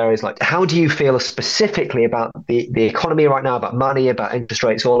get at there is like, how do you feel specifically about the economy right now, about money, about interest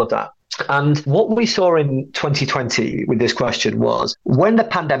rates, all of that? And what we saw in 2020 with this question was, when the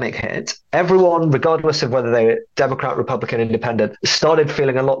pandemic hit, everyone, regardless of whether they were Democrat, Republican, Independent, started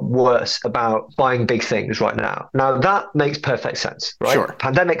feeling a lot worse about buying big things right now. Now, that makes perfect sense, right? Sure.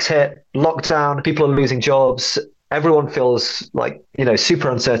 Pandemic's hit, lockdown, people are losing jobs. Everyone feels like, you know, super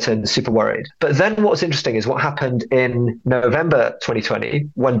uncertain, super worried. But then what's interesting is what happened in November 2020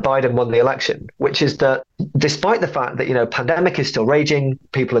 when Biden won the election, which is that despite the fact that, you know, pandemic is still raging,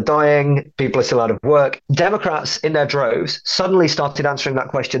 people are dying, people are still out of work, Democrats in their droves suddenly started answering that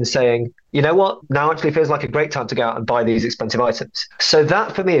question saying, you know what, now actually feels like a great time to go out and buy these expensive items. So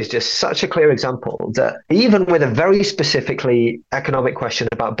that for me is just such a clear example that even with a very specifically economic question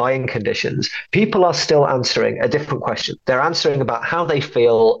about buying conditions, people are still answering a different question. They're answering about how they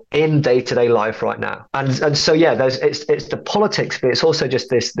feel in day-to-day life right now. And so, yeah, it's the politics, but it's also just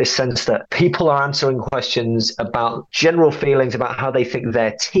this sense that people are answering questions about general feelings about how they think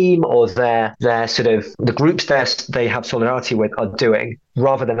their team or their sort of the groups they have solidarity with are doing,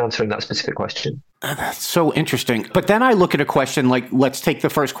 rather than answering that specific question. That's so interesting. But then I look at a question like, let's take the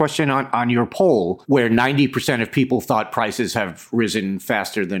first question on your poll, where 90% of people thought prices have risen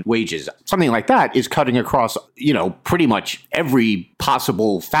faster than wages. Something like that is cutting across, you know, pretty much every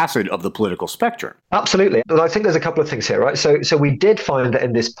possible facet of the political spectrum. Absolutely. But I think there's a couple of things here, right? So we did find that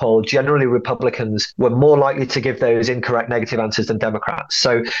in this poll, generally Republicans were more likely to give those incorrect negative answers than Democrats.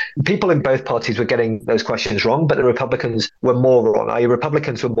 So people in both parties were getting those questions wrong, but the Republicans were more wrong.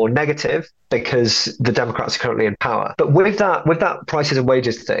 Republicans were more negative because the Democrats are currently in power. But with that prices and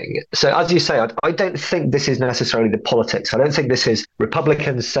wages thing, so as you say, I don't think this is necessarily the politics. I don't think this is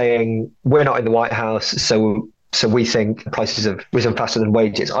Republicans saying we're not in the White House, so we think prices have risen faster than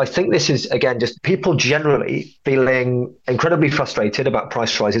wages. I think this is, again, just people generally feeling incredibly frustrated about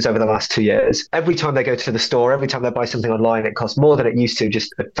price rises over the last 2 years. Every time they go to the store, every time they buy something online, it costs more than it used to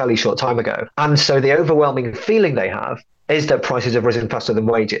just a fairly short time ago. And so the overwhelming feeling they have is that prices have risen faster than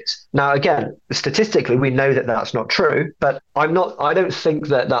wages. Now, again, statistically, we know that that's not true, but I don't think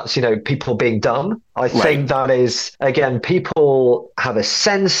that that's, you know, people being dumb. I think that is, again, people have a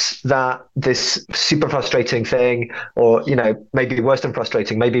sense that this super frustrating thing, or, you know, maybe worse than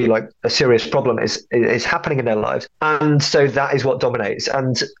frustrating, maybe like a serious problem is happening in their lives. And so that is what dominates.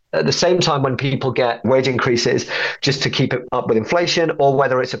 And at the same time, when people get wage increases just to keep it up with inflation, or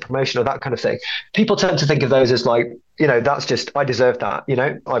whether it's a promotion or that kind of thing, people tend to think of those as like, you know, that's just, I deserve that, you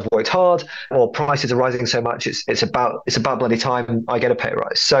know, I've worked hard, or prices are rising so much, it's about bloody time I get a pay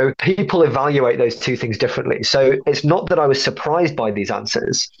rise. So people evaluate those two things differently. So it's not that I was surprised by these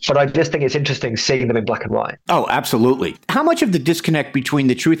answers, but I just think it's interesting seeing them in black and white. Oh, absolutely. How much of the disconnect between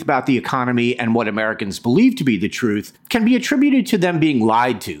the truth about the economy and what Americans believe to be the truth can be attributed to them being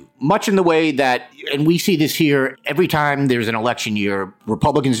lied to? Much in the way that, and we see this here every time there's an election year,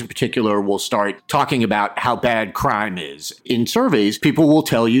 Republicans in particular will start talking about how bad crime is. In surveys, people will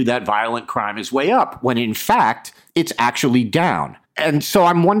tell you that violent crime is way up, when in fact, it's actually down. And so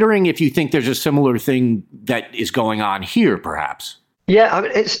I'm wondering if you think there's a similar thing that is going on here, perhaps. Yeah, I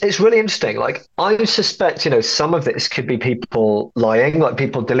mean, it's really interesting. Like, I suspect, some of this could be people lying, like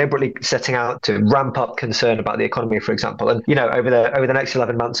people deliberately setting out to ramp up concern about the economy, for example. And over the next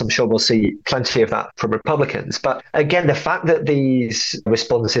 11 months, I'm sure we'll see plenty of that from Republicans. But again, the fact that these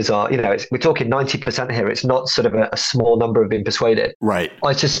responses are, we're talking 90% here. It's not sort of a small number of being persuaded. Right.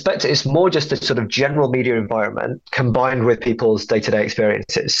 I suspect it's more just a sort of general media environment combined with people's day-to-day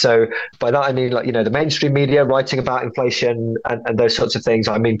experiences. So by that I mean, like, the mainstream media writing about inflation and those sorts of things.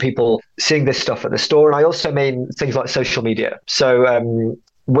 I mean, people seeing this stuff at the store. And I also mean things like social media. So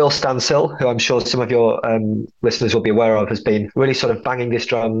Will Stansell, who I'm sure some of your listeners will be aware of, has been really sort of banging this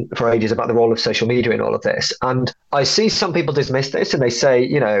drum for ages about the role of social media in all of this. And I see some people dismiss this and they say,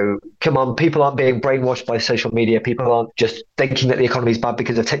 come on, people aren't being brainwashed by social media. People aren't just thinking that the economy is bad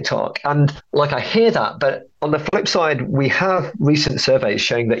because of TikTok. And like, I hear that, but on the flip side, we have recent surveys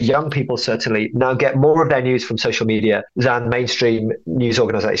showing that young people certainly now get more of their news from social media than mainstream news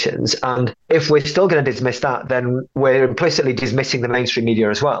organizations. And if we're still going to dismiss that, then we're implicitly dismissing the mainstream media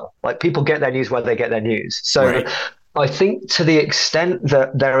as well. Like, people get their news where they get their news. So right. I think to the extent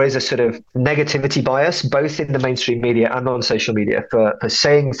that there is a sort of negativity bias, both in the mainstream media and on social media for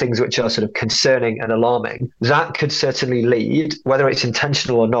saying things which are sort of concerning and alarming, that could certainly lead, whether it's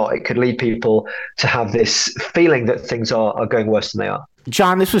intentional or not, it could lead people to have this feeling that things are going worse than they are.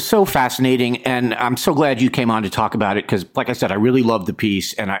 John, this was so fascinating, and I'm so glad you came on to talk about it because, like I said, I really loved the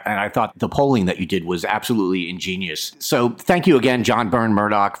piece, and I thought the polling that you did was absolutely ingenious. So thank you again, John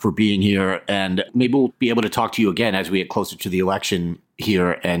Byrne-Murdoch, for being here, and maybe we'll be able to talk to you again as we get closer to the election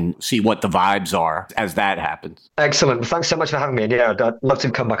here and see what the vibes are as that happens. Excellent. Thanks so much for having me, and yeah, I'd love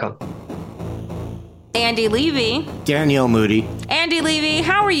to come back on. Andy Levy. Danielle Moody. Andy Levy,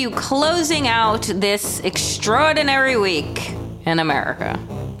 how are you closing out this extraordinary week in America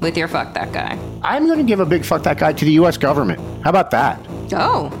with your fuck that guy? I'm going to give a big fuck that guy to the U.S. government. How about that?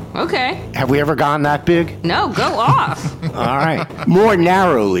 Oh, okay. Have we ever gone that big? No, go off. All right. More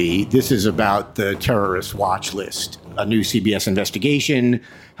narrowly, this is about the terrorist watch list. A new CBS investigation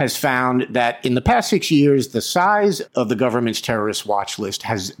has found that in the past 6 years, the size of the government's terrorist watch list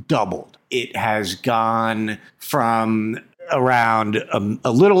has doubled. It has gone from around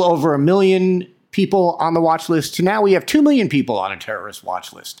a little over 1 million people on the watch list to now we have 2 million people on a terrorist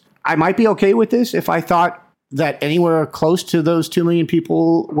watch list. I might be okay with this if I thought that anywhere close to those 2 million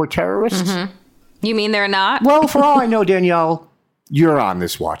people were terrorists. Mm-hmm. You mean they're not? Well, for all I know, Danielle, you're on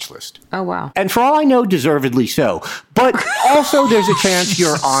this watch list. Oh, wow. And for all I know, deservedly so. But also there's a chance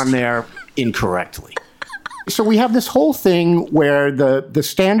you're on there incorrectly. So we have this whole thing where the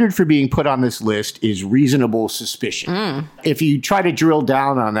standard for being put on this list is reasonable suspicion. If you try to drill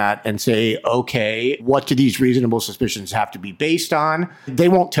down on that and say, okay, what do these reasonable suspicions have to be based on? They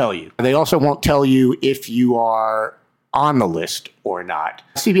won't tell you. They also won't tell you if you are on the list or not.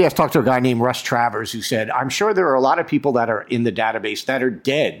 CBS talked to a guy named Russ Travers who said, I'm sure there are a lot of people that are in the database that are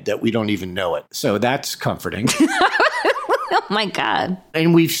dead that we don't even know it. So that's comforting. Oh, my God.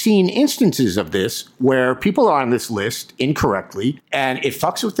 And we've seen instances of this where people are on this list incorrectly and it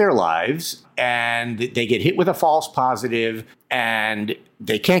fucks with their lives and they get hit with a false positive and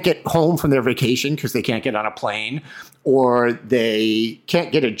they can't get home from their vacation because they can't get on a plane or they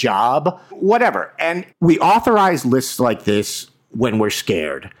can't get a job, whatever. And we authorize lists like this when we're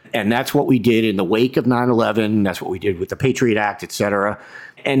scared. And that's what we did in the wake of 9/11. That's what we did with the Patriot Act, et cetera.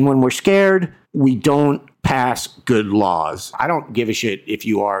 And when we're scared, we don't pass good laws. I don't give a shit if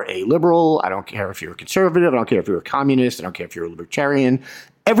you are a liberal. I don't care if you're a conservative. I don't care if you're a communist. I don't care if you're a libertarian.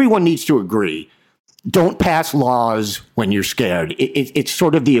 Everyone needs to agree. Don't pass laws when you're scared. It's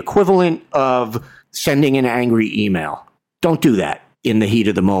sort of the equivalent of sending an angry email. Don't do that in the heat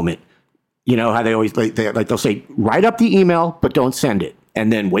of the moment. You know how they always, they'll say, write up the email, but don't send it.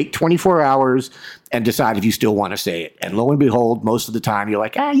 And then wait 24 hours and decide if you still want to say it. And lo and behold, most of the time you're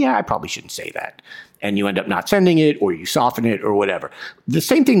like, yeah, I probably shouldn't say that. And you end up not sending it or you soften it or whatever. The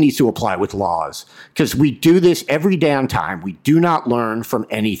same thing needs to apply with laws because we do this every damn time. We do not learn from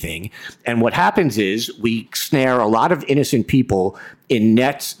anything. And what happens is we snare a lot of innocent people in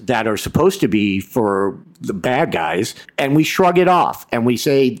nets that are supposed to be for the bad guys, and we shrug it off. And we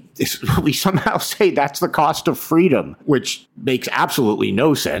somehow say that's the cost of freedom, which makes absolutely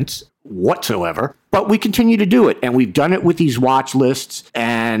no sense whatsoever. But we continue to do it. And we've done it with these watch lists.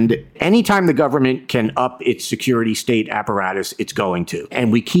 And anytime the government can up its security state apparatus, it's going to.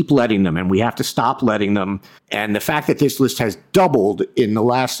 And we keep letting them. And we have to stop letting them. And the fact that this list has doubled in the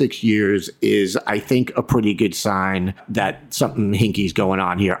last 6 years is, I think, a pretty good sign that something hinky's going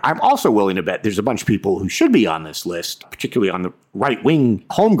on here. I'm also willing to bet there's a bunch of people who should be on this list, particularly on the right-wing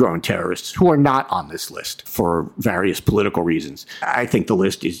homegrown terrorists, who are not on this list for various political reasons. I think the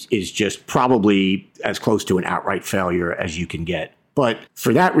list is just probably as close to an outright failure as you can get. But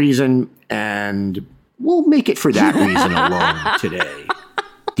for that reason, and we'll make it for that reason alone today,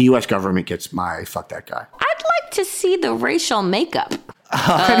 the U.S. government gets my fuck that guy. I'd like to see the racial makeup.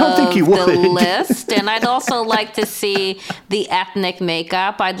 I don't think you would. The list, and I'd also like to see the ethnic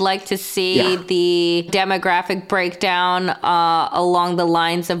makeup. I'd like to see the demographic breakdown along the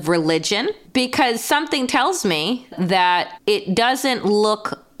lines of religion, because something tells me that it doesn't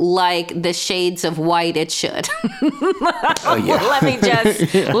look like the shades of white it should. Oh, yeah.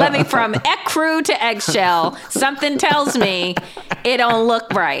 let me from ecru to eggshell. Something tells me it don't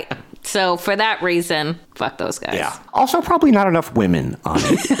look right. So for that reason, fuck those guys. Yeah. Also, probably not enough women on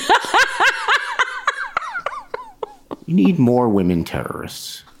it. You need more women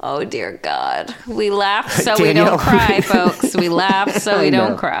terrorists. Oh, dear God. We laugh so we don't cry, folks. We laugh so we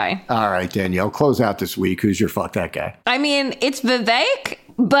don't cry. All right, Danielle, close out this week. Who's your fuck that guy? I mean, it's Vivek,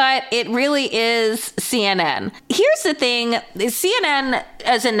 but it really is CNN. Here's the thing. CNN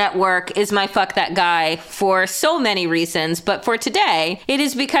as a network is my fuck that guy for so many reasons. But for today, it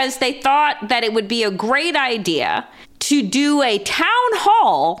is because they thought that it would be a great idea to do a town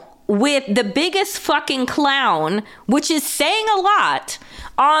hall with the biggest fucking clown, which is saying a lot,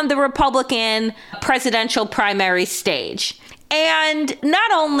 on the Republican presidential primary stage. And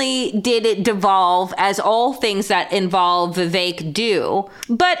not only did it devolve, as all things that involve Vivek do,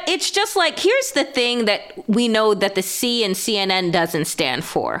 but it's just like, here's the thing that we know that the C in CNN doesn't stand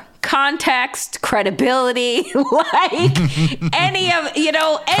for. Context, credibility, like any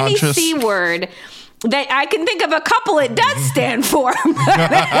C word that I can think of a couple it does stand for. But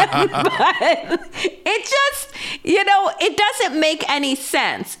it just, it doesn't make any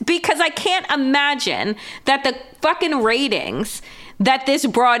sense, because I can't imagine that the fucking ratings that this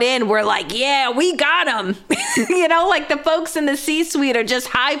brought in were like, yeah, we got them. Like the folks in the C-suite are just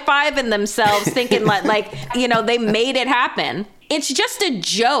high-fiving themselves thinking like, they made it happen. It's just a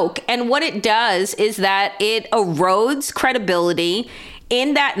joke. And what it does is that it erodes credibility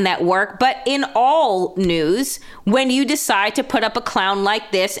in that network, but in all news, when you decide to put up a clown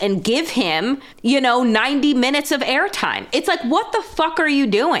like this and give him, 90 minutes of airtime. It's like, what the fuck are you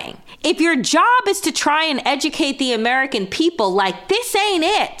doing? If your job is to try and educate the American people, like, this ain't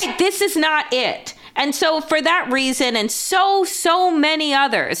it. This is not it. And so for that reason, and so many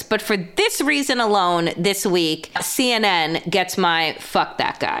others, but for this reason alone this week, CNN gets my fuck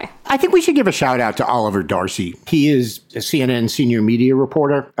that guy. I think we should give a shout out to Oliver Darcy. He is a CNN senior media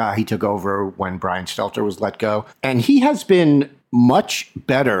reporter. He took over when Brian Stelter was let go. And he has been much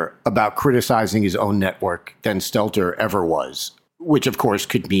better about criticizing his own network than Stelter ever was, which of course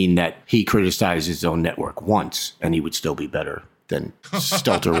could mean that he criticized his own network once and he would still be better than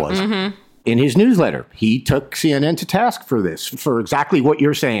Stelter was. Mm-hmm. In his newsletter, he took CNN to task for this, for exactly what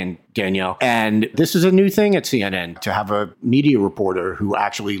you're saying, Danielle. And this is a new thing at CNN, to have a media reporter who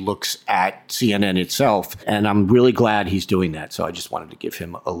actually looks at CNN itself. And I'm really glad he's doing that. So I just wanted to give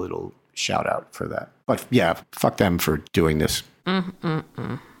him a little shout out for that. But yeah, fuck them for doing this.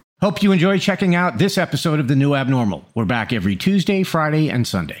 Hope you enjoyed checking out this episode of The New Abnormal. We're back every Tuesday, Friday, and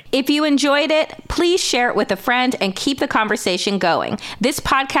Sunday. If you enjoyed it, please share it with a friend and keep the conversation going. This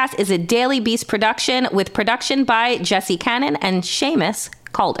podcast is a Daily Beast production with production by Jesse Cannon and Seamus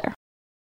Calder.